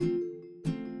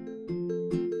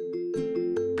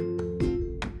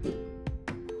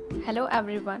Hello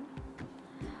everyone.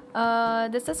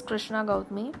 This is Krishna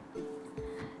Gautami.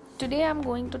 Today I'm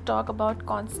going to talk about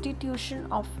Constitution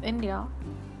of India.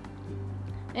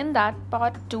 In that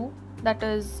part 2, that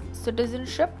is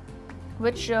citizenship,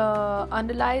 which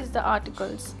underlies the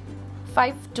articles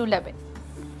 5 to 11.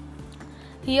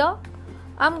 Here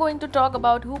I'm going to talk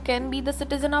about who can be the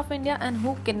citizen of India and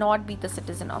who cannot be the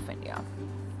citizen of India.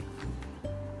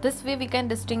 This way we can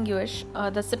distinguish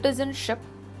the citizenship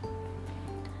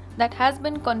that has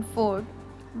been conferred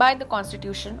by the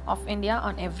Constitution of India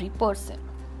on every person.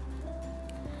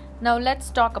 Now let's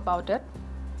talk about it.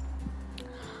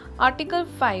 Article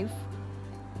 5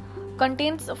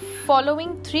 contains the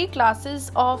following 3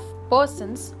 classes of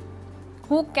persons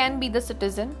who can be the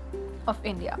citizen of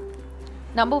India.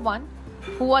 Number 1,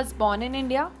 who was born in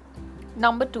India.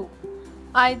 Number 2,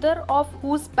 either of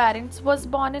whose parents was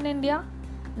born in India.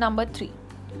 Number 3,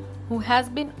 who has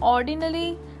been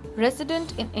ordinarily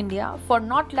resident in India for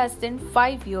not less than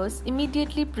 5 years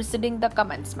immediately preceding the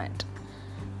commencement,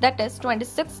 that is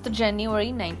 26th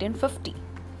January 1950.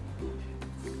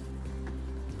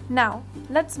 Now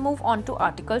let's move on to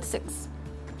Article 6.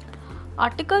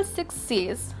 Article 6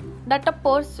 says that a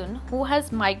person who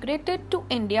has migrated to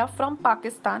India from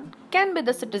Pakistan can be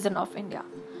the citizen of India,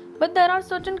 but there are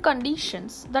certain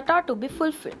conditions that are to be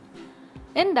fulfilled.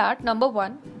 In that, number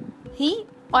 1, he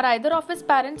or either of his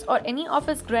parents or any of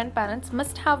his grandparents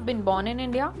must have been born in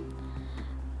India.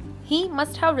 He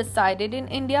must have resided in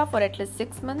India for at least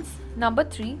 6 months. Number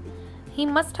 3, he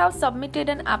must have submitted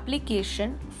an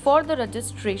application for the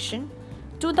registration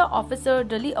to the officer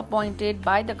duly appointed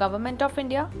by the Government of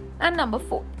India. And number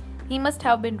 4, he must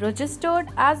have been registered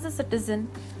as a citizen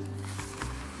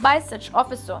by such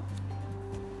officer